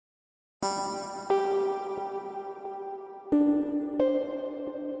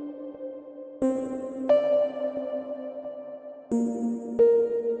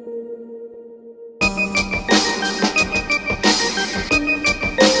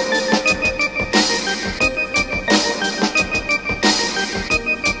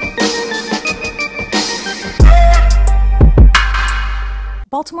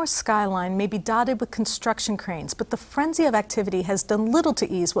Baltimore's skyline may be dotted with construction cranes, but the frenzy of activity has done little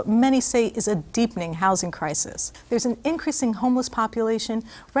to ease what many say is a deepening housing crisis. There's an increasing homeless population,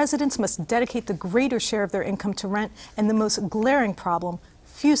 residents must dedicate the greater share of their income to rent, and the most glaring problem,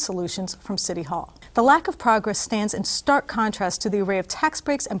 few solutions from City Hall. The lack of progress stands in stark contrast to the array of tax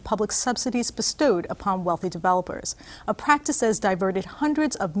breaks and public subsidies bestowed upon wealthy developers, a practice that has diverted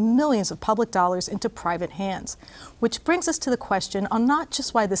hundreds of millions of public dollars into private hands. Which brings us to the question on not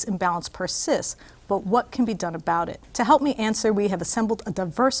just why this imbalance persists, but what can be done about it. To help me answer, we have assembled a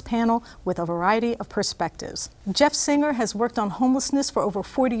diverse panel with a variety of perspectives. Jeff Singer has worked on homelessness for over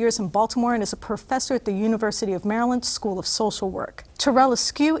 40 years in Baltimore and is a professor at the University of Maryland School of Social Work. Terrell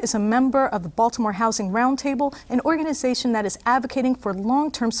Askew is a member of the Baltimore Housing Roundtable, an organization that is advocating for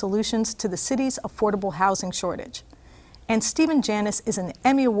long-term solutions to the city's affordable housing shortage. And Stephen Janis is an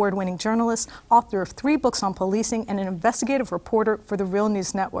Emmy Award-winning journalist, author of 3 books on policing, and an investigative reporter for the Real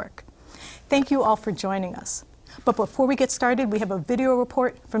News Network. Thank you all for joining us. But before we get started, we have a video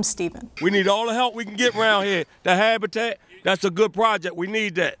report from Stephen. We need all the help we can get around here. The habitat, that's a good project. We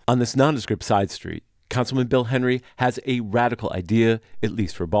need that. On this nondescript side street, Councilman Bill Henry has a radical idea, at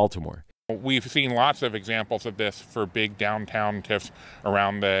least for Baltimore. We've seen lots of examples of this for big downtown TIFs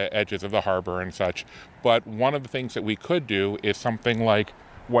around the edges of the harbor and such. But one of the things that we could do is something like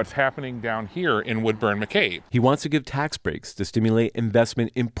what's happening down here in Woodburn-McCabe. He wants to give tax breaks to stimulate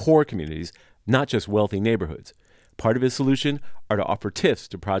investment in poor communities, not just wealthy neighborhoods. Part of his solution are to offer TIFs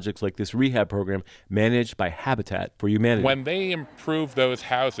to projects like this rehab program managed by Habitat for Humanity. When they improve those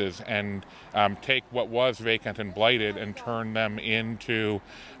houses and take what was vacant and blighted and turn them into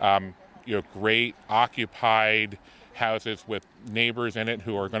great occupied houses with neighbors in it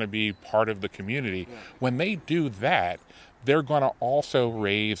who are going to be part of the community, when they do that, they're going to also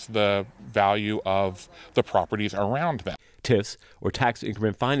raise the value of the properties around them. TIFs, or tax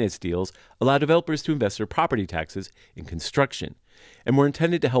increment finance deals, allow developers to invest their property taxes in construction and were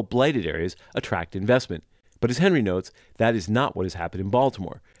intended to help blighted areas attract investment. But as Henry notes, that is not what has happened in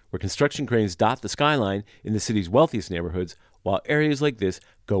Baltimore, where construction cranes dot the skyline in the city's wealthiest neighborhoods, while areas like this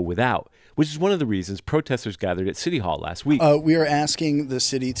go without, which is one of the reasons protesters gathered at City Hall last week. We are asking the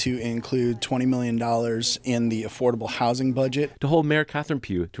city to include $20 million in the affordable housing budget. To hold Mayor Catherine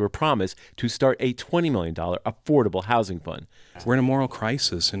Pugh to her promise to start a $20 million affordable housing fund. We're in a moral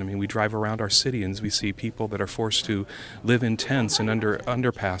crisis, and I mean, we drive around our city and we see people that are forced to live in tents and under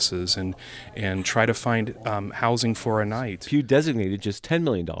underpasses and try to find housing for a night. Pugh designated just $10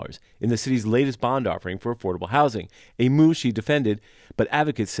 million in the city's latest bond offering for affordable housing, a move she defended, but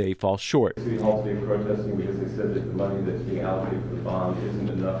advocates say falls short. City Hall today protesting because they said that the money that's being allocated for the bond isn't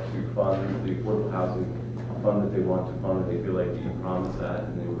enough to fund the affordable housing fund that they want to fund, and they feel like you promised that,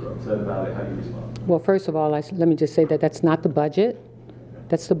 and they were upset about it. How do you respond? Well, first of all, let me just say that that's not the budget.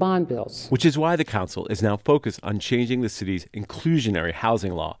 That's the bond bills. Which is why the council is now focused on changing the city's inclusionary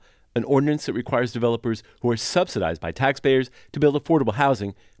housing law, an ordinance that requires developers who are subsidized by taxpayers to build affordable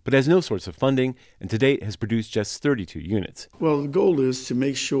housing, but has no source of funding, and to date has produced just 32 units. Well, the goal is to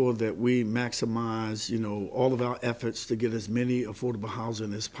make sure that we maximize, all of our efforts to get as many affordable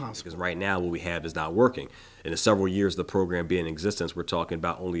housing as possible. Because right now what we have is not working. In the several years of the program being in existence, we're talking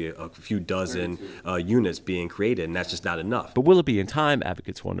about only a few dozen units being created, and that's just not enough. But will it be in time,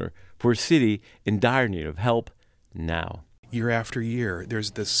 advocates wonder, for a city in dire need of help now? Year after year,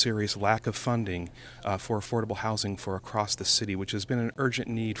 there's this serious lack of funding for affordable housing for across the city, which has been an urgent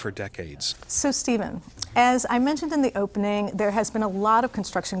need for decades. So, Stephen, as I mentioned in the opening, there has been a lot of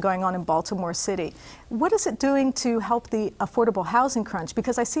construction going on in Baltimore City. What is it doing to help the affordable housing crunch?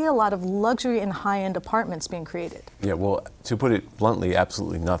 Because I see a lot of luxury and high-end apartments being created. Yeah, well, to put it bluntly,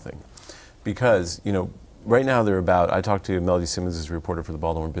 absolutely nothing. Because, right now they're about, I talked to Melody Simmons, who's a reporter for the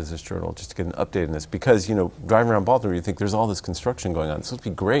Baltimore Business Journal, just to get an update on this, because, driving around Baltimore, you think there's all this construction going on. It's supposed to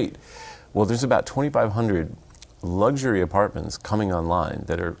be great. Well, there's about 2,500 luxury apartments coming online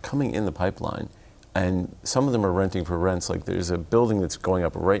that are coming in the pipeline, and some of them are renting for rents. Like there's a building that's going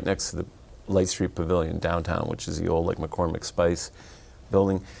up right next to the Light Street Pavilion downtown, which is the old McCormick Spice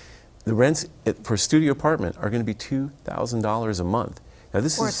building. The rents for a studio apartment are going to be $2,000 a month. Now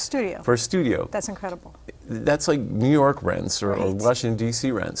this for is a studio. For a studio. That's incredible. That's like New York rents or Washington,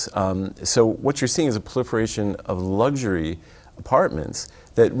 D.C. rents. So what you're seeing is a proliferation of luxury apartments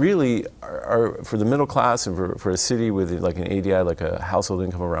that really are for the middle class and for a city with like an ADI, like a household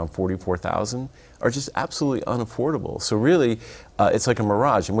income around $44,000, are just absolutely unaffordable. So really, it's like a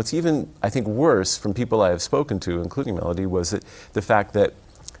mirage. And what's even, I think, worse from people I have spoken to, including Melody, was that the fact that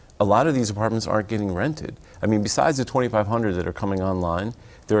a lot of these apartments aren't getting rented. I mean, besides the 2,500 that are coming online,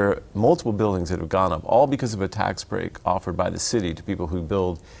 there are multiple buildings that have gone up, all because of a tax break offered by the city to people who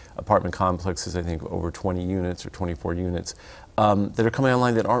build apartment complexes, I think over 20 units or 24 units, that are coming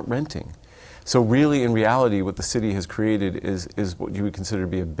online that aren't renting. So really, in reality, what the city has created is what you would consider to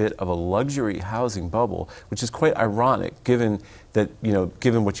be a bit of a luxury housing bubble, which is quite ironic, given that,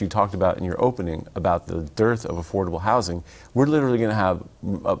 given what you talked about in your opening about the dearth of affordable housing. We're literally going to have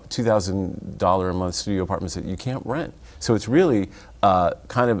 $2,000 a month studio apartments that you can't rent. So it's really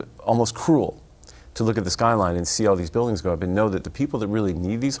kind of almost cruel to look at the skyline and see all these buildings go up and know that the people that really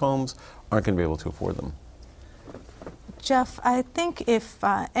need these homes aren't going to be able to afford them. Jeff, I think if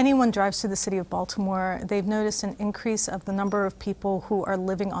anyone drives through the city of Baltimore, they've noticed an increase of the number of people who are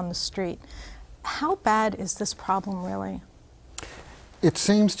living on the street. How bad is this problem really? It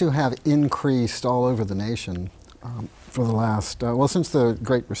seems to have increased all over the nation for the last, well, since the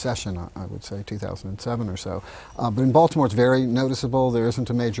Great Recession, I would say 2007 or so. But in Baltimore, it's very noticeable. There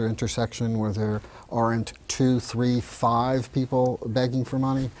isn't a major intersection where there aren't 2, 3, 5 people begging for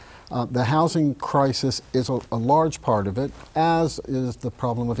money. The housing crisis is a large part of it, as is the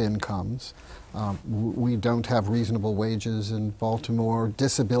problem of incomes. We don't have reasonable wages in Baltimore.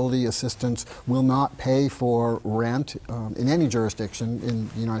 Disability assistance will not pay for rent in any jurisdiction in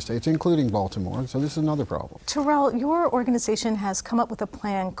the United States, including Baltimore. So this is another problem. Terrell, your organization has come up with a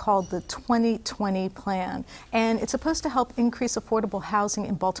plan called the 2020 Plan, and it's supposed to help increase affordable housing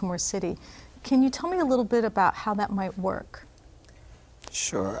in Baltimore City. Can you tell me a little bit about how that might work?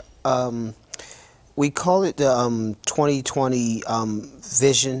 Sure. We call it the 2020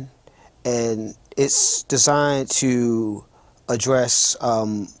 vision, and it's designed to address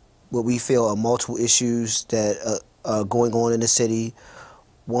what we feel are multiple issues that are going on in the city.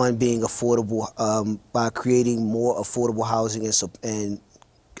 One being affordable, by creating more affordable housing and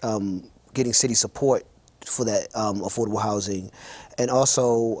getting city support for that affordable housing, and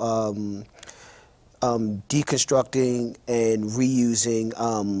also deconstructing and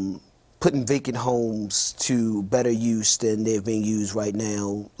reusing, putting vacant homes to better use than they're being used right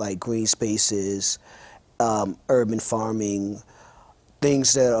now, like green spaces, urban farming,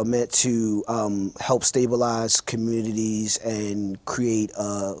 things that are meant to help stabilize communities and create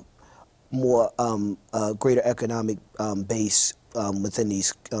a more greater economic base within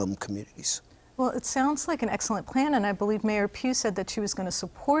these communities. Well, it sounds like an excellent plan, and I believe Mayor Pugh said that she was going to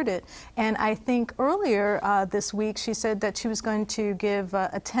support it. And I think earlier this week she said that she was going to give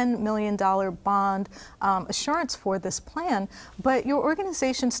a $10 million bond assurance for this plan. But your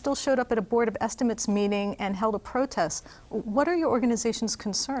organization still showed up at a Board of Estimates meeting and held a protest. What are your organization's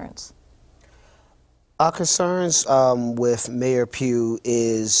concerns? Our concerns with Mayor Pugh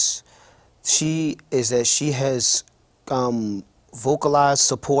is that she has vocalized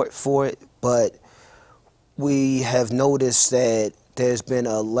support for it, but we have noticed that there's been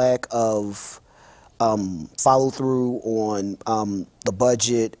a lack of follow-through on the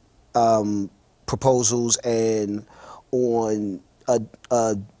budget proposals and on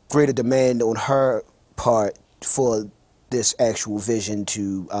a greater demand on her part for this actual vision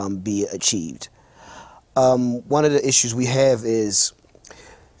to be achieved. One of the issues we have is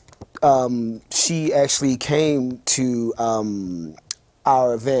she actually came to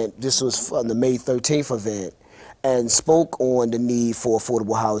our event. This was from the May 13th event, and spoke on the need for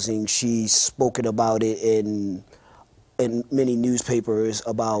affordable housing. She's spoken about it in many newspapers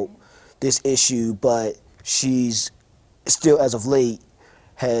about this issue, but she's still, as of late,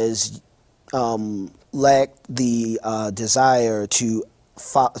 has lacked the desire to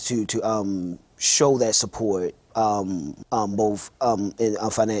show that support, both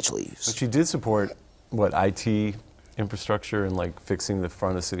financially. But she did support, what, IT infrastructure and like fixing the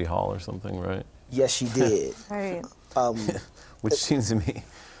front of City Hall or something, right? Yes, she did. Right. Which seems to me,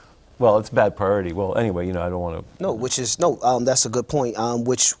 well, it's a bad priority. Well, anyway, I don't want to. No, that's a good point.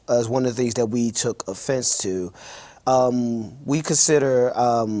 Which is one of the things that we took offense to. We consider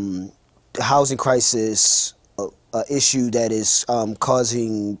the housing crisis an issue that is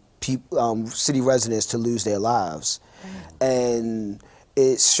causing city residents to lose their lives, and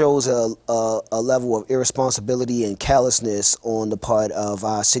it shows a level of irresponsibility and callousness on the part of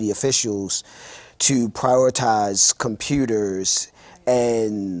our city officials to prioritize computers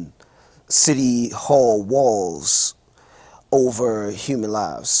and city hall walls over human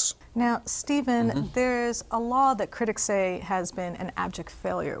lives. Now, Stephen, there's a law that critics say has been an abject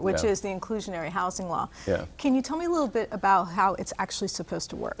failure, which is the inclusionary housing law. Yeah. Can you tell me a little bit about how it's actually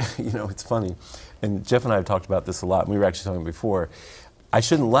supposed to work? It's funny, and Jeff and I have talked about this a lot, and we were actually talking before. I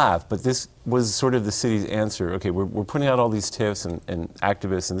shouldn't laugh, but this was sort of the city's answer. Okay, we're putting out all these TIFs, and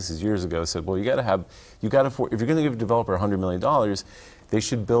activists, and this is years ago, said, well, if you're going to give a developer $100 million, they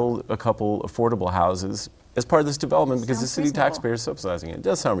should build a couple affordable houses as part of this development because the city taxpayer is subsidizing it. It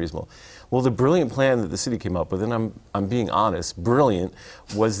does sound reasonable. Well, the brilliant plan that the city came up with, and I'm being honest, brilliant,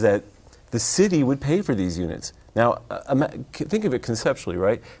 was that the city would pay for these units. Now, think of it conceptually,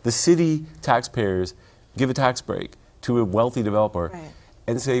 right? The city taxpayers give a tax break to a wealthy developer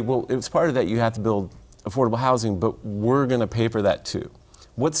and say, well, as part of that, you have to build affordable housing, but we're going to pay for that too.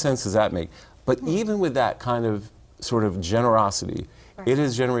 What sense does that make? But even with that kind of sort of generosity, it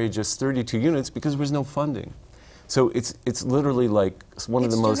has generated just 32 units because there was no funding. So it's literally like one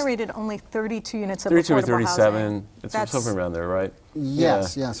of the most... It's generated only 32 units of 32 affordable or 37. housing. It's something around there, right?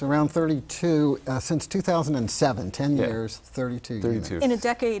 Yes, yes, around 32. Since 2007, 10 years, 32 units. In a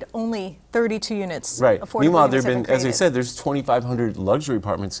decade, only 32 units. Right. Meanwhile, there have have been, as I said, there's 2,500 luxury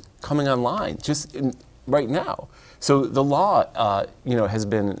apartments coming online just right now. So the law, has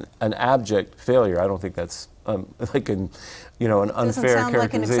been an abject failure. I don't think that's like an unfair characterization.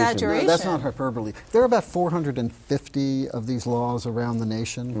 Like an exaggeration. No, that's not hyperbole. There are about 450 of these laws around the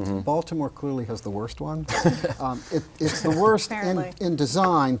nation. Baltimore clearly has the worst one. It's the worst in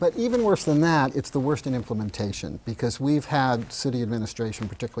design, but even worse than that, it's the worst in implementation because we've had city administration,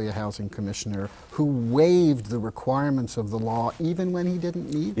 particularly a housing commissioner, who waived the requirements of the law even when he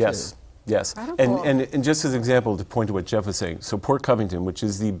didn't need to. Yes, and just as an example to point to what Jeff was saying, so Port Covington, which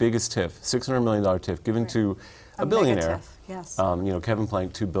is the biggest TIF, $600 million TIF given to a billionaire, Kevin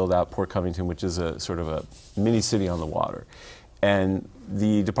Plank, to build out Port Covington, which is a sort of a mini city on the water. And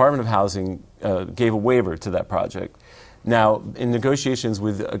the Department of Housing gave a waiver to that project. Now, in negotiations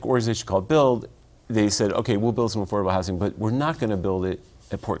with an organization called Build, they said, okay, we'll build some affordable housing, but we're not going to build it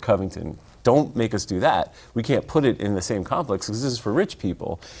at Port Covington. Don't make us do that. We can't put it in the same complex because this is for rich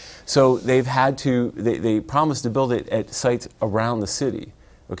people. So they've had to, they promised to build it at sites around the city,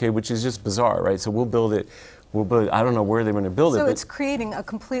 okay, which is just bizarre, right? So we'll build it, I don't know where they're going to build it. So it's creating a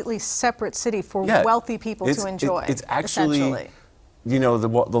completely separate city for wealthy people to enjoy, it's actually, the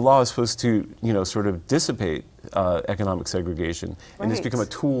law is supposed to, sort of dissipate economic segregation, and it's become a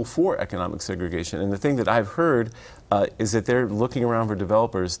tool for economic segregation. And the thing that I've heard is that they're looking around for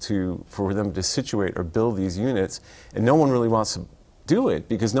developers for them to situate or build these units, and no one really wants to do it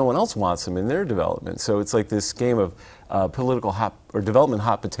because no one else wants them in their development. So it's like this game of development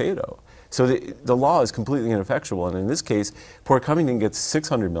hot potato. So the law is completely ineffectual, and in this case, Port Covington gets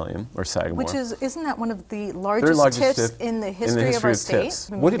 $600 million, or Sagamore. Isn't that one of the largest TIFs in the history of our state?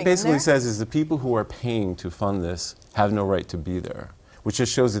 What it basically says is the people who are paying to fund this have no right to be there, which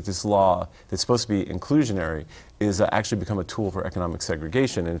just shows that this law that's supposed to be inclusionary is actually become a tool for economic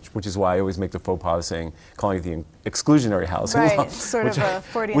segregation, which is why I always make the faux pas of calling it the exclusionary housing law, sort of a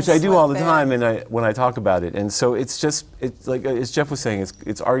Freudian which I do all the slip time when I talk about it. And so it's like, as Jeff was saying,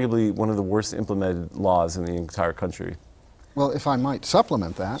 it's arguably one of the worst implemented laws in the entire country. Well, if I might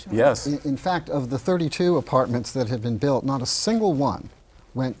supplement that. Yes. In fact, of the 32 apartments that have been built, not a single one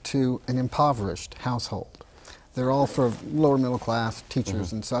went to an impoverished household. They're all for lower middle class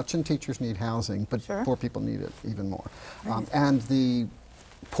teachers and such, and teachers need housing, but poor people need it even more. And the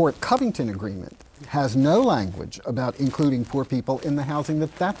Port Covington agreement has no language about including poor people in the housing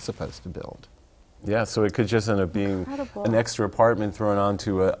that that's supposed to build. Yeah, so it could just end up being an extra apartment thrown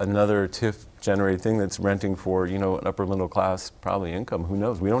onto another TIF-generated thing that's renting for, an upper middle class probably income. Who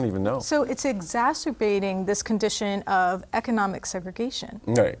knows? We don't even know. So it's exacerbating this condition of economic segregation.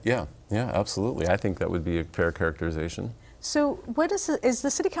 Right, yeah, absolutely. I think that would be a fair characterization. So what is the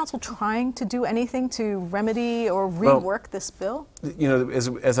City Council trying to do anything to remedy or rework this bill?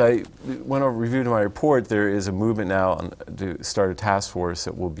 As I reviewed my report, there is a movement now to start a task force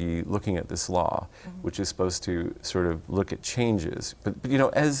that will be looking at this law, which is supposed to sort of look at changes. But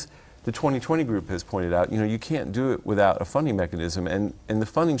as the 2020 group has pointed out, you can't do it without a funding mechanism, and the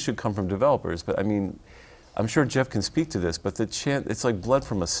funding should come from developers. But I mean, I'm sure Jeff can speak to this, but it's like blood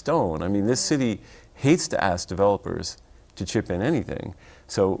from a stone. I mean, this city hates to ask developers to chip in anything.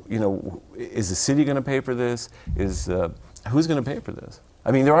 So, is the city going to pay for this? Who's going to pay for this?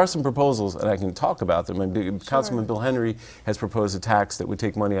 I mean, there are some proposals, and I can talk about them. Councilman Bill Henry has proposed a tax that would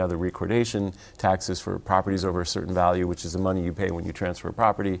take money out of the recordation taxes for properties over a certain value, which is the money you pay when you transfer a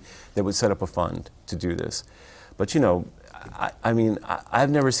property, that would set up a fund to do this. But, I mean,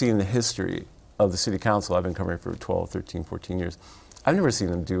 I've never seen in the history of the City Council, I've been covering for 12, 13, 14 years, I've never seen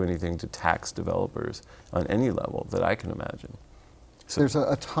them do anything to tax developers on any level that I can imagine. So there's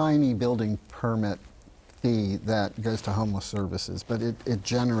a tiny building permit fee that goes to homeless services, but it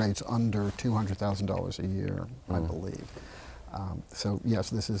generates under $200,000 a year, I believe. So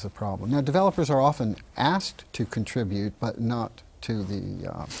yes, this is a problem. Now, developers are often asked to contribute, but not to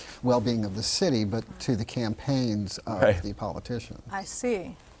the well-being of the city, but to the campaigns of Right. the politicians. I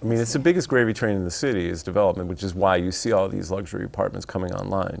see. I mean, it's the biggest gravy train in the city is development, which is why you see all these luxury apartments coming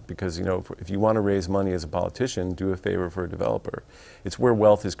online. Because, you know, if you want to raise money as a politician, do a favor for a developer. It's where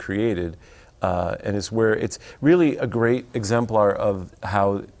wealth is created, and it's where it's really a great exemplar of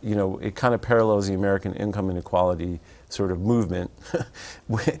how, you know, it kind of parallels the American income inequality sort of movement,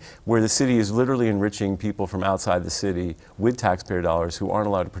 where the city is literally enriching people from outside the city with taxpayer dollars who aren't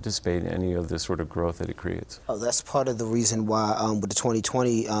allowed to participate in any of the sort of growth that it creates. Oh, that's part of the reason why with the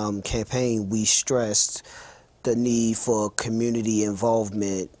 2020 campaign, we stressed the need for community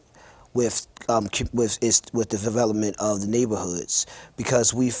involvement with the development of the neighborhoods,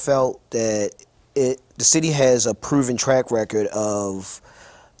 because we felt that the city has a proven track record of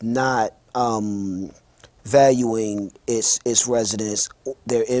not valuing its residents,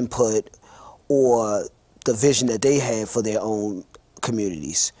 their input, or the vision that they have for their own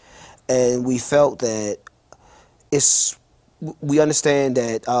communities. And we felt that we understand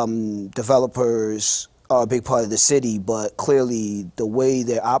that developers are a big part of the city, but clearly the way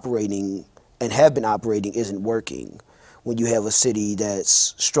they're operating and have been operating isn't working when you have a city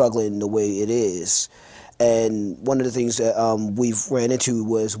that's struggling the way it is. And one of the things that we've ran into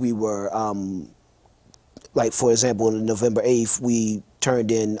was we were like, for example, on November 8th, we turned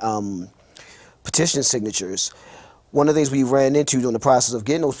in petition signatures. One of the things we ran into during the process of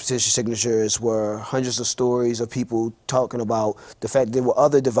getting those petition signatures were hundreds of stories of people talking about the fact that there were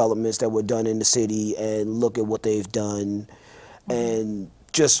other developments that were done in the city and look at what they've done, and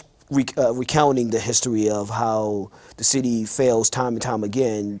just recounting the history of how the city fails time and time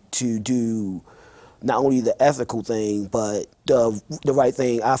again to do not only the ethical thing, but the right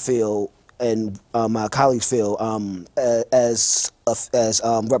thing, I feel, and my colleagues feel, as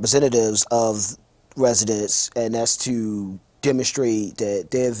representatives of residents, and that's to demonstrate that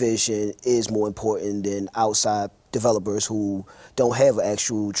their vision is more important than outside developers who don't have an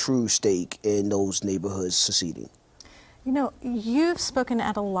actual true stake in those neighborhoods succeeding. You know, you've spoken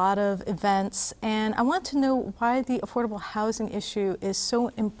at a lot of events, and I want to know why the affordable housing issue is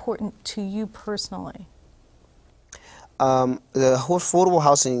so important to you personally. The affordable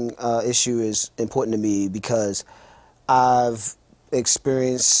housing issue is important to me because I've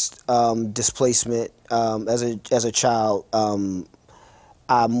experienced displacement as a child.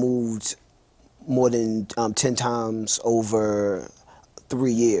 I moved more than 10 times over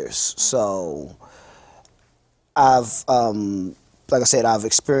 3 years. So I've, like I said, I've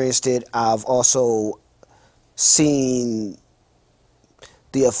experienced it. I've also seen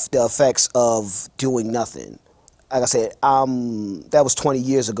the effects of doing nothing. Like I said, that was 20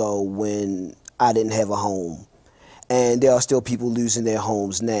 years ago when I didn't have a home. And there are still people losing their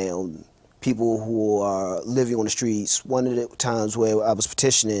homes now, people who are living on the streets. One of the times where I was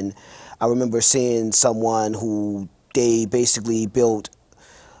petitioning, I remember seeing someone who they basically built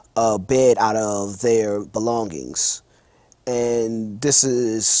a bed out of their belongings. And this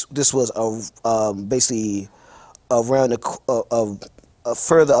was basically around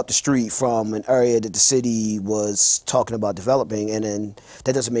further up the street from an area that the city was talking about developing, and then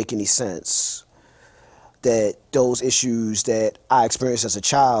that doesn't make any sense. That those issues that I experienced as a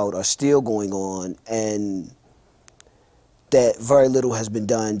child are still going on, and that very little has been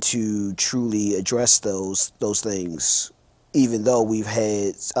done to truly address those things, even though we've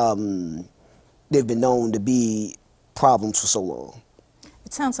had they've been known to be problems for so long.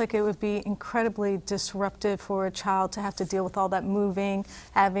 It sounds like it would be incredibly disruptive for a child to have to deal with all that moving,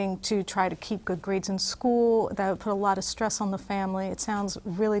 having to try to keep good grades in school. That would put a lot of stress on the family. It sounds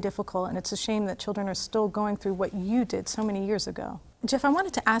really difficult, and it's a shame that children are still going through what you did so many years ago. Jeff, I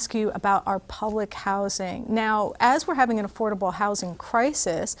wanted to ask you about our public housing. Now, as we're having an affordable housing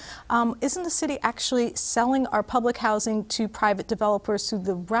crisis, isn't the city actually selling our public housing to private developers through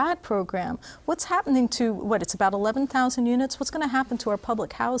the RAD program? What's happening to, it's about 11,000 units? What's going to happen to our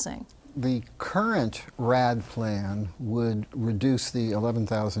public housing? The current RAD plan would reduce the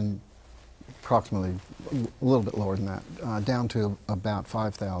 11,000, approximately a little bit lower than that, down to about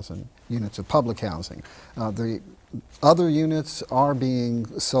 5,000 units of public housing. The other units are being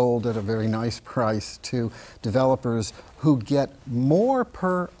sold at a very nice price to developers who get more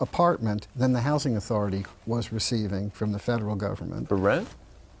per apartment than the Housing Authority was receiving from the federal government. For rent?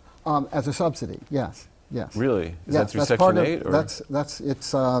 As a subsidy, yes. Yes. Really? Is that through that's Section part 8? Of,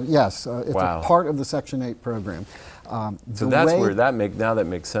 it's a part of the Section 8 program. So that's where that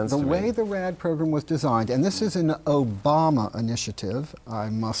makes sense to me. The way the RAD program was designed, and this is an Obama initiative, I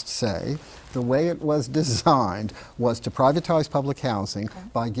must say, the way it was designed was to privatize public housing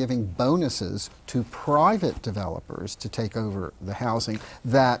by giving bonuses to private developers to take over the housing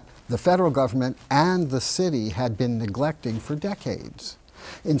that the federal government and the city had been neglecting for decades.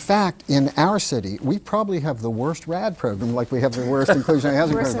 In fact, in our city, we probably have the worst RAD program, like we have the worst inclusionary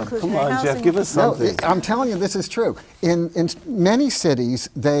housing program. Come on, Jeff, give us something. No, I'm telling you, this is true. In many cities,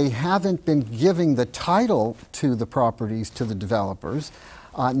 they haven't been giving the title to the properties to the developers,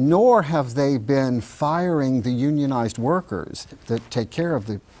 nor have they been firing the unionized workers that take care of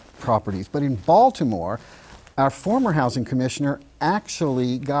the properties. But in Baltimore, our former housing commissioner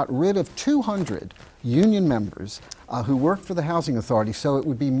actually got rid of 200 union members who worked for the housing authority, so it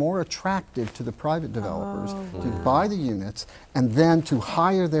would be more attractive to the private developers to buy the units and then to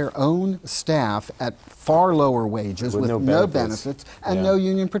hire their own staff at far lower wages with no benefits and no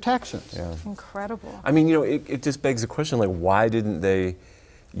union protections. Yeah. Incredible. I mean, you know, it just begs the question, like, why didn't they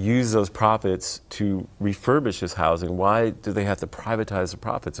use those profits to refurbish this housing? Why do they have to privatize the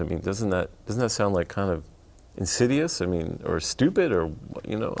profits? I mean, doesn't that sound like kind of insidious? I mean, or stupid, or,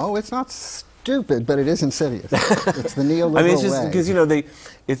 you know? Oh, it's not stupid, but it is insidious. It's the neoliberal I mean, it's just way. because, you know,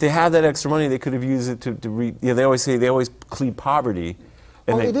 if they had that extra money, they could have used it they always say, they always plead poverty.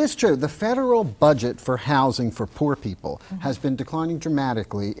 And it is true. The federal budget for housing for poor people has been declining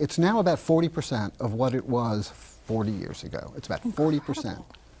dramatically. It's now about 40% of what it was 40 years ago. It's about 40%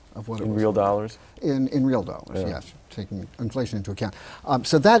 of what it was. In real dollars? In real dollars, yes, taking inflation into account.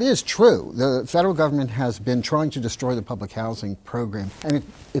 So that is true. The federal government has been trying to destroy the public housing program, and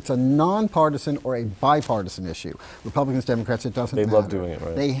it's a nonpartisan or a bipartisan issue. Republicans, Democrats, it doesn't matter. They love doing it,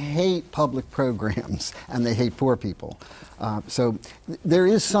 right? They hate public programs, and they hate poor people. So there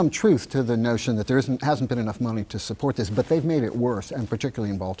is some truth to the notion that there hasn't been enough money to support this, but they've made it worse, and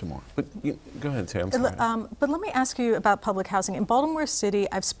particularly in Baltimore. But go ahead, Sam. But let me ask you about public housing. In Baltimore City,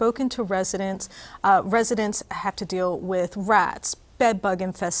 I've spoken to residents. Residents have to deal with rats, bed bug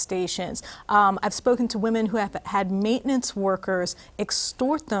infestations. I've spoken to women who have had maintenance workers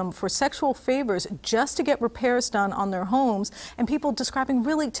extort them for sexual favors just to get repairs done on their homes, and people describing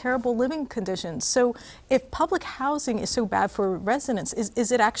really terrible living conditions. So if public housing is so bad for residents,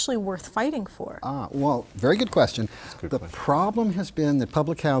 is it actually worth fighting for? Well, very good question. The problem has been that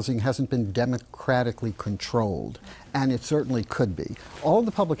public housing hasn't been democratically controlled, and it certainly could be. All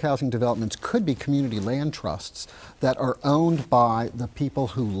the public housing developments could be community land trusts that are owned by the people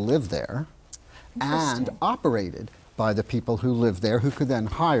who live there and operated by the people who live there, who could then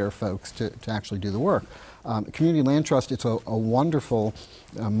hire folks to actually do the work. Community land trust, it's a wonderful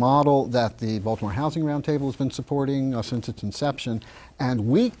model that the Baltimore Housing Roundtable has been supporting since its inception, and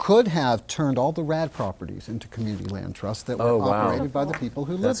we could have turned all the RAD properties into community land trusts that were operated by the people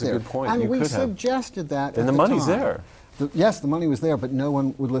who live there. That's a good point. And you we suggested that and at the money's time. there. Yes, the money was there, but no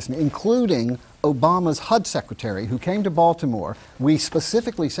one would listen, including Obama's HUD secretary, who came to Baltimore. We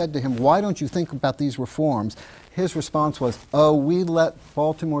specifically said to him, why don't you think about these reforms? His response was, oh, we let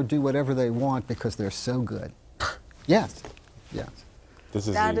Baltimore do whatever they want because they're so good. Yes, yes.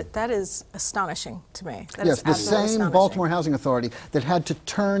 That is astonishing to me. Yes, the same Baltimore Housing Authority that had to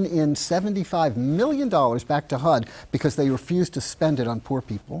turn in $75 million back to HUD because they refused to spend it on poor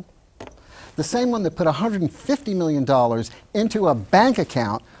people. The same one that put $150 million into a bank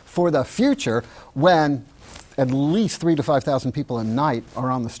account for the future when at least 3,000 to 5,000 people a night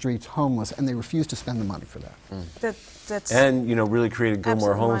are on the streets homeless, and they refuse to spend the money for that. And, you know, really created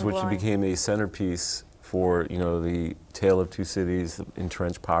Gilmore Homes, which became a centerpiece for, you know, the tale of two cities,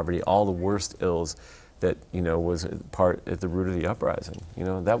 entrenched poverty, all the worst ills that, you know, was part at the root of the uprising. You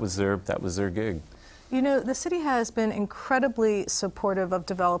know, that was their gig. You know, the city has been incredibly supportive of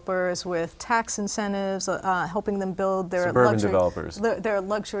developers with tax incentives, helping them build their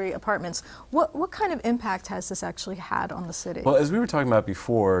luxury apartments. What kind of impact has this actually had on the city? Well, as we were talking about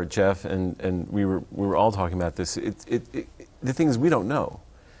before, Jeff, and we were all talking about this, the thing is we don't know.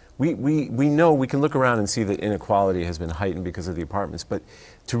 We know, we can look around and see that inequality has been heightened because of the apartments, but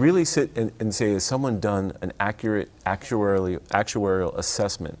to really sit and say, has someone done an accurate actuarial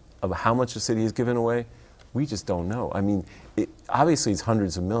assessment of how much the city has given away? We just don't know. I mean, obviously it's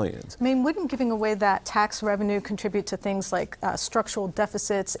hundreds of millions. I mean, wouldn't giving away that tax revenue contribute to things like structural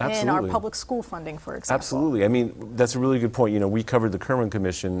deficits in our public school funding, for example? Absolutely. I mean, that's a really good point. You know, we covered the Kerman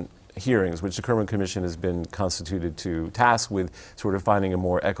Commission hearings, which the Kerman Commission has been constituted to task with sort of finding a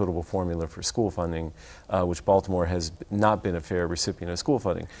more equitable formula for school funding, which Baltimore has not been a fair recipient of school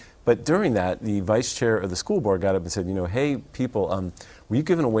funding. But during that, the vice chair of the school board got up and said, you know, hey, people, we've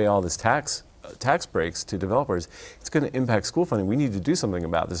given away all this tax breaks to developers. It's going to impact school funding. We need to do something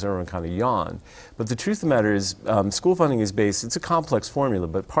about this. Everyone kind of yawned. But the truth of the matter is, school funding is based, it's a complex formula,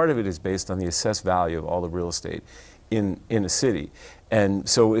 but part of it is based on the assessed value of all the real estate in a city. And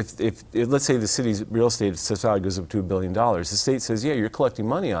so if let's say the city's real estate assessed value goes up to $1 billion, the state says, yeah, you're collecting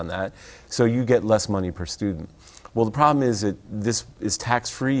money on that, so you get less money per student. Well, the problem is that this is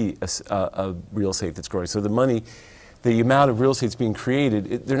tax-free real estate that's growing. So the money, the amount of real estate that's being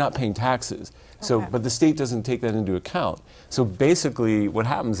created, they're not paying taxes. So, but the state doesn't take that into account. So basically what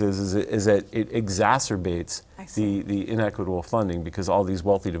happens is that it exacerbates the inequitable funding, because all these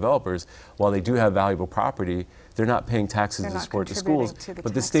wealthy developers, while they do have valuable property, they're not paying taxes to support the schools.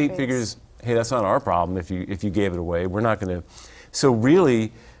 But the state figures, hey, that's not our problem if you gave it away. We're not going to. So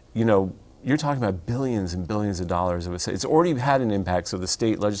really, you know, you're talking about billions and billions of dollars of it. It's already had an impact. So the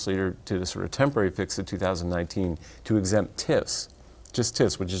state legislature did a sort of temporary fix in 2019 to exempt TIFs, just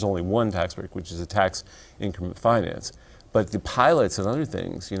TIFs, which is only one tax break, which is a tax increment finance. But the pilots and other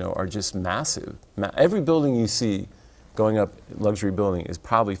things, you know, are just massive. Every building you see going up, luxury building, is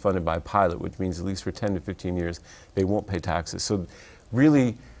probably funded by a pilot, which means at least for 10 to 15 years, they won't pay taxes. So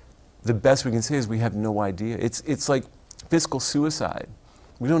really, the best we can say is we have no idea. It's like fiscal suicide.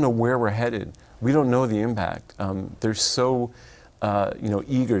 We don't know where we're headed. We don't know the impact. They're so you know,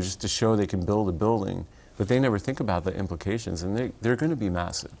 eager just to show they can build a building, but they never think about the implications, and they're going to be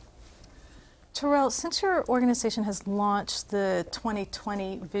massive. Terrell, since your organization has launched the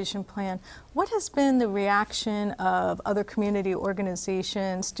 2020 Vision Plan, what has been the reaction of other community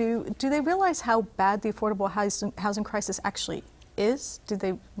organizations? Do they realize how bad the affordable housing crisis actually is? Do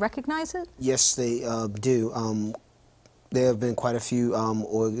they recognize it? Yes, they do. There have been quite a few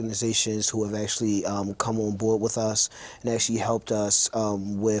organizations who have actually come on board with us and actually helped us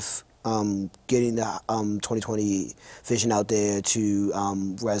with getting the 2020 vision out there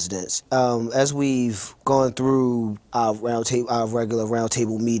to residents. As we've gone through our regular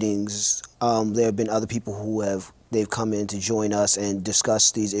roundtable meetings, there have been other people who they've come in to join us and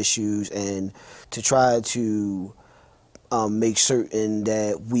discuss these issues and to try to make certain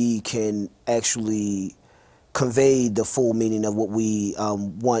that we can actually convey the full meaning of what we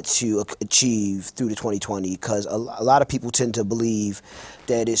want to achieve through the 2020, because a lot of people tend to believe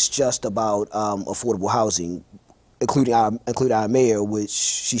that it's just about affordable housing, including our mayor, which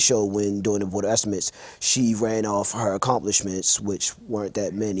she showed when doing the Board of Estimates. She ran off her accomplishments, which weren't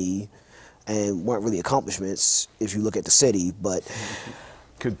that many and weren't really accomplishments if you look at the city. But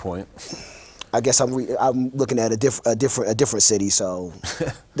good point. I guess I'm looking at a different city, so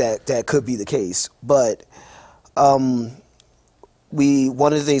that could be the case. But one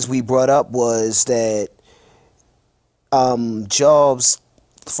of the things we brought up was that jobs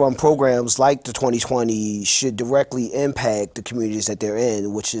from programs like the 2020 should directly impact the communities that they're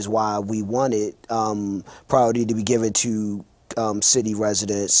in, which is why we wanted priority to be given to city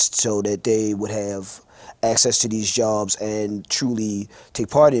residents so that they would have access to these jobs and truly take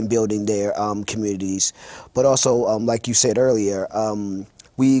part in building their communities. But also, like you said earlier,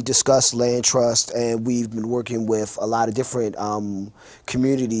 we discussed land trust, and we've been working with a lot of different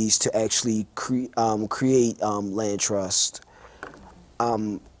communities to actually create land trust.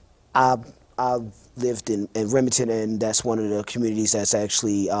 I've lived in Remington, and that's one of the communities that's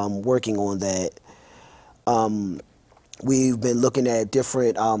actually working on that. We've been looking at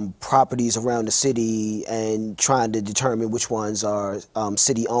different properties around the city and trying to determine which ones are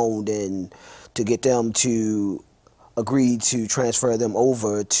city-owned, and to get them to agree to transfer them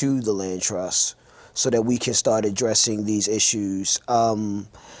over to the land trust so that we can start addressing these issues.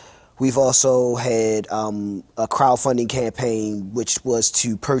 We've also had a crowdfunding campaign, which was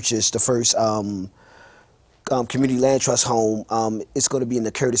to purchase the first community land trust home. It's going to be in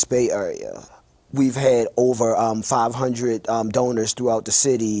the Curtis Bay area. We've had over 500 donors throughout the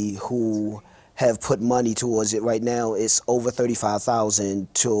city who have put money towards it. Right now, it's over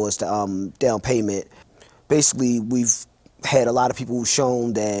 $35,000 towards the down payment. Basically, we've had a lot of people who've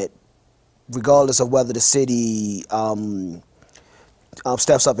shown that regardless of whether the city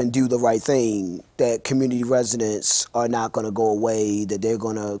steps up and do the right thing, that community residents are not going to go away, that they're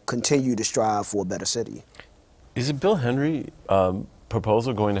going to continue to strive for a better city. Is it Bill Henry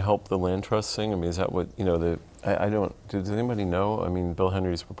proposal going to help the land trust thing? I mean, is that what, you know, I don't, does anybody know? I mean, Bill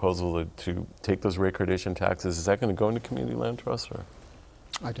Henry's proposal to take those recordation taxes, is that going to go into community land trust, or?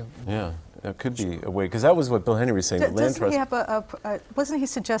 I don't know. Yeah, that could be a way, because that was what Bill Henry was saying. The land Doesn't trust. he have wasn't he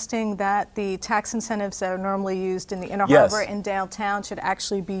suggesting that the tax incentives that are normally used in the Inner Yes. Harbor and downtown should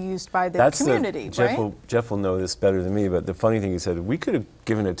actually be used by the That's community, right? Jeff will know this better than me, but the funny thing he said, we could have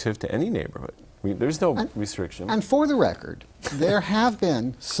given a TIF to any neighborhood. There's no restriction. And for the record, there have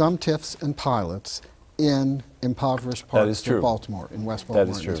been some TIFs and pilots in impoverished parts of Baltimore, in West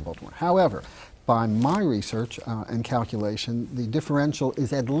Baltimore and East Baltimore. However, by my research and calculation, the differential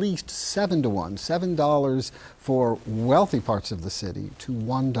is at least 7 to 1, $7 for wealthy parts of the city to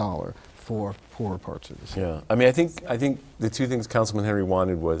 $1 for poorer parts of the city. Yeah, I mean, I think the two things Councilman Henry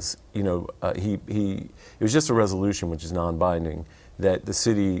wanted was, you know, it was just a resolution, which is non-binding, that the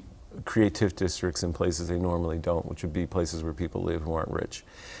city create TIF districts in places they normally don't, which would be places where people live who aren't rich.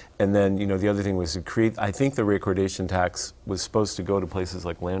 And then, you know, the other thing was to create, I think the recordation tax was supposed to go to places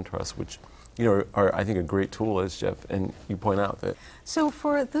like land trusts, which, you know, are, I think, a great tool, as Jeff and you point out. That. So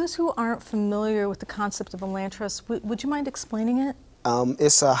for those who aren't familiar with the concept of a land trust, would you mind explaining it?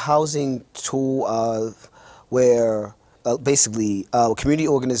 It's a housing tool where basically a community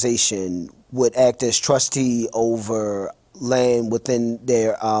organization would act as trustee over land within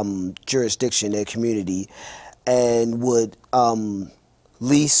their jurisdiction, their community, and would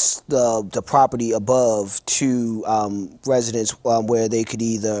lease the property above to residents where they could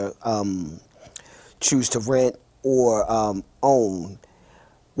either choose to rent or own,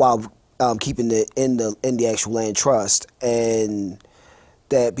 while keeping it in the actual land trust. And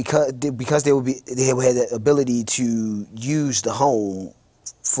that because they would have the ability to use the home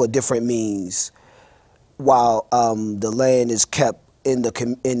for different means, while the land is kept in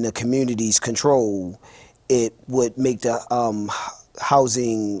the community's control, it would make the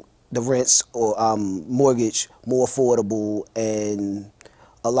housing, the rents or mortgage more affordable and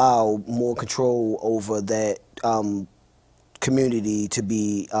allow more control over that community to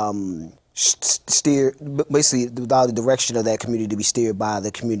be steered, basically allow the direction of that community to be steered by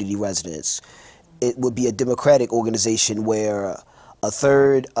the community residents. It would be a democratic organization where a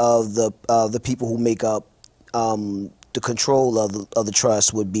third of the people who make up the control of the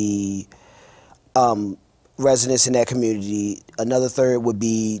trust would be residents in that community. Another third would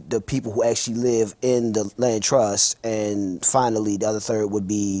be the people who actually live in the land trust, and finally the other third would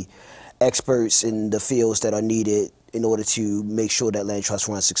be experts in the fields that are needed in order to make sure that land trust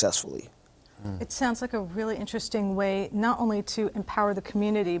runs successfully. It sounds like a really interesting way not only to empower the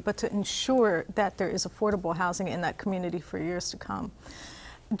community, but to ensure that there is affordable housing in that community for years to come.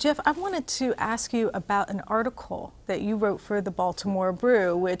 Jeff, I wanted to ask you about an article that you wrote for the Baltimore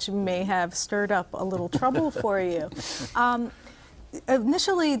Brew, which may have stirred up a little trouble for you.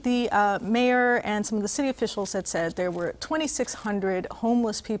 Initially, the mayor and some of the city officials had said there were 2,600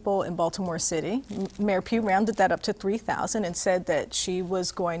 homeless people in Baltimore City. Mayor Pugh rounded that up to 3,000 and said that she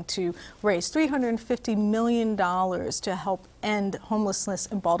was going to raise $350 million to help end homelessness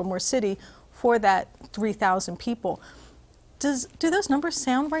in Baltimore City for that 3,000 people. Do those numbers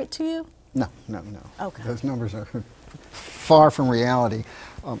sound right to you? No. Okay. Those numbers are far from reality.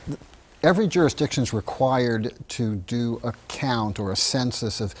 Every jurisdiction is required to do a count or a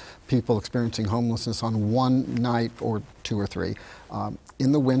census of people experiencing homelessness on one night or two or three.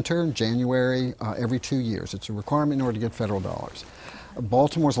 In the winter, January, every 2 years. It's a requirement in order to get federal dollars.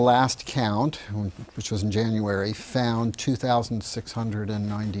 Baltimore's last count, which was in January, found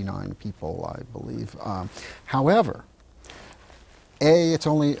 2,699 people, I believe. However, A, it's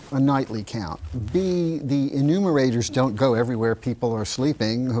only a nightly count. B, the enumerators don't go everywhere people are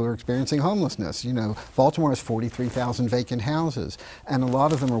sleeping who are experiencing homelessness. You know, Baltimore has 43,000 vacant houses, and a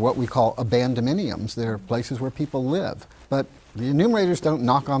lot of them are what we call abandonminiums. They're places where people live. But the enumerators don't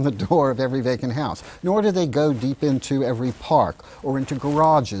knock on the door of every vacant house, nor do they go deep into every park or into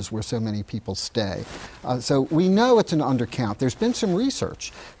garages where so many people stay. So we know it's an undercount. There's been some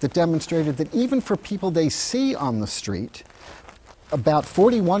research that demonstrated that even for people they see on the street, about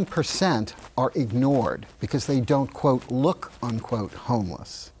 41% are ignored because they don't, quote, look, unquote,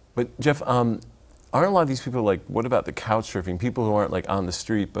 homeless. But Jeff, aren't a lot of these people like, what about the couch surfing? People who aren't like on the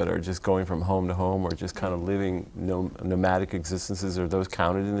street but are just going from home to home or just kind of living nomadic existences, are those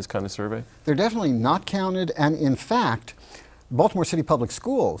counted in this kind of survey? They're definitely not counted, and in fact, Baltimore City Public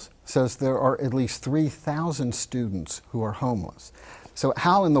Schools says there are at least 3,000 students who are homeless. So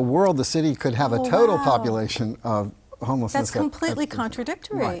how in the world the city could have a total population of homelessness? That's completely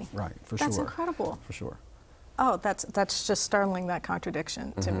contradictory. Right, for sure. That's incredible. For sure. Oh, that's just startling, that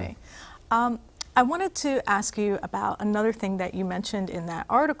contradiction to me. I wanted to ask you about another thing that you mentioned in that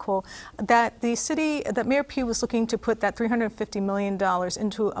article, that that Mayor Pugh was looking to put that $350 million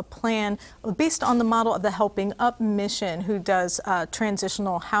into a plan based on the model of the Helping Up mission, who does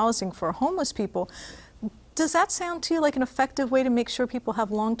transitional housing for homeless people. Does that sound to you like an effective way to make sure people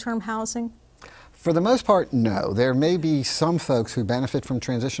have long-term housing? For the most part, no. There may be some folks who benefit from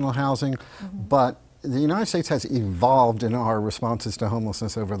transitional housing, but the United States has evolved in our responses to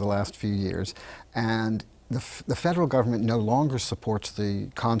homelessness over the last few years, and the federal government no longer supports the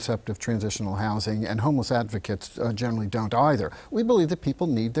concept of transitional housing, and homeless advocates generally don't either. We believe that people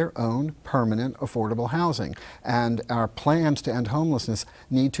need their own permanent, affordable housing, and our plans to end homelessness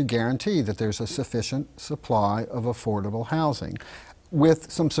need to guarantee that there's a sufficient supply of affordable housing,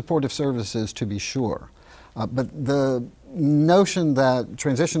 with some supportive services to be sure. But the notion that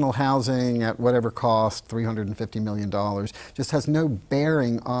transitional housing at whatever cost, $350 million, just has no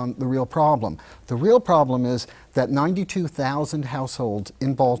bearing on the real problem. The real problem is that 92,000 households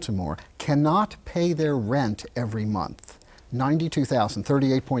in Baltimore cannot pay their rent every month. 92,000,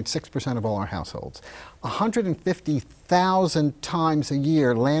 38.6% of all our households. 150,000 times a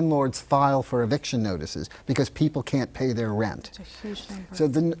year, landlords file for eviction notices because people can't pay their rent. It's a huge number. So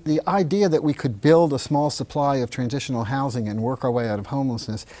the idea that we could build a small supply of transitional housing and work our way out of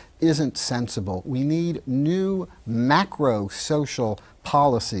homelessness isn't sensible. We need new macro social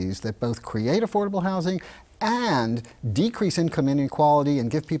policies that both create affordable housing and decrease income inequality and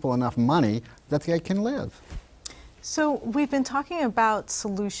give people enough money that they can live. So we've been talking about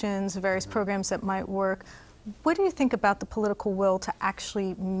solutions, various programs that might work. What do you think about the political will to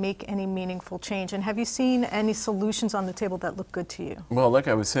actually make any meaningful change? And have you seen any solutions on the table that look good to you? Well, like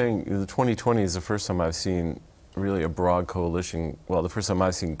I was saying, the 2020 is the first time I've seen really a broad coalition, well, the first time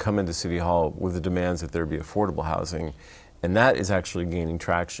I've seen come into City Hall with the demands that there be affordable housing. And that is actually gaining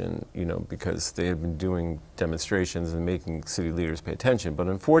traction, you know, because they have been doing demonstrations and making city leaders pay attention. But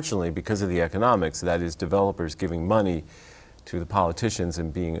unfortunately, because of the economics, that is developers giving money to the politicians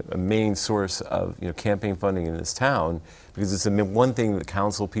and being a main source of, you know, campaign funding in this town, because it's the one thing that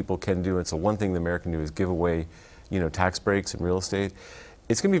council people can do. It's the one thing the mayor can do is give away, you know, tax breaks in real estate.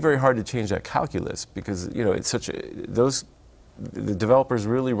 It's going to be very hard to change that calculus because, you know, it's such a, the developers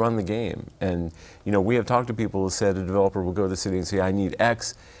really run the game. And, you know, we have talked to people who said a developer will go to the city and say, I need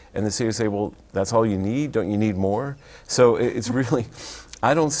X. And the city will say, well, that's all you need? Don't you need more? So it's really,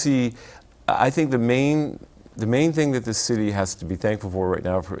 I don't see, I think the main thing that the city has to be thankful for right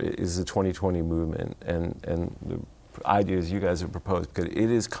now is the 2020 movement and the ideas you guys have proposed, because it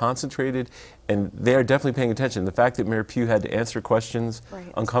is concentrated and they are definitely paying attention. The fact that Mayor Pugh had to answer questions,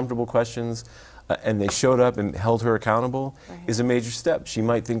 uncomfortable questions, and they showed up and held her accountable is a major step. She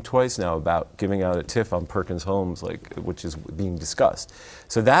might think twice now about giving out a TIF on Perkins Homes, which is being discussed.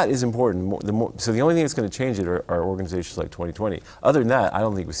 So that is important. So the only thing that's going to change it are organizations like 2020. Other than that, I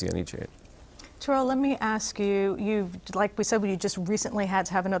don't think we see any change. Terrell, let me ask you, like we said, you just recently had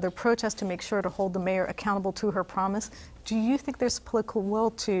to have another protest to make sure to hold the mayor accountable to her promise. Do you think there's political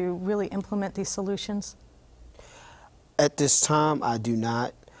will to really implement these solutions? At this time, I do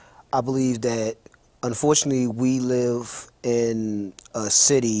not. I believe that, unfortunately, we live in a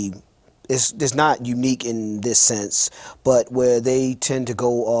city, it's not unique in this sense, but where they tend to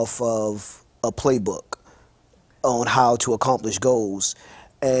go off of a playbook on how to accomplish goals.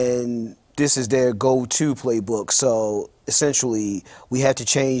 And this is their go-to playbook. So essentially, we have to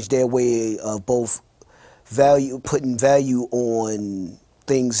change their way of both putting value on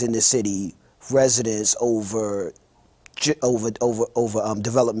things in the city, residents over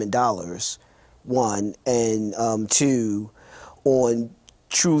development dollars, one, and two, on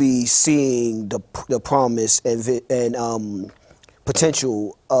truly seeing the promise and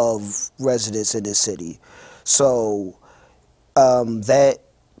potential of residents in this city. So that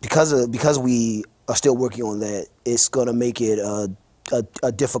because we are still working on that, it's going to make it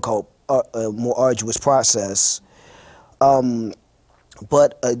a difficult, more arduous process.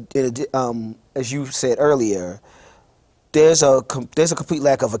 But as you said earlier, there's a complete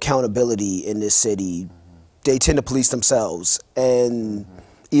lack of accountability in this city. They tend to police themselves, and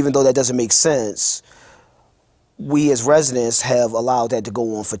even though that doesn't make sense, we as residents have allowed that to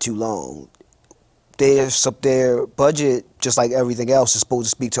go on for too long. Their budget, just like everything else, is supposed to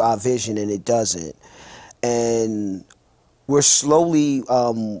speak to our vision, and it doesn't. And we're slowly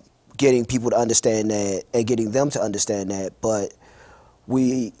getting people to understand that and getting them to understand that, but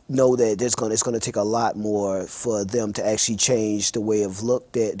we know that it's going to take a lot more for them to actually change the way of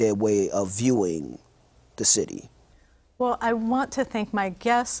their way of viewing the city. Well, I want to thank my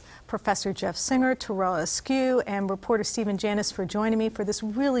guests, Professor Jeff Singer, Terrell Askew, and reporter Stephen Janis for joining me for this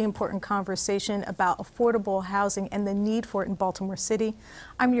really important conversation about affordable housing and the need for it in Baltimore City.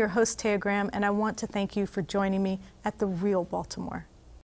 I'm your host, Taya Graham, and I want to thank you for joining me at The Real Baltimore.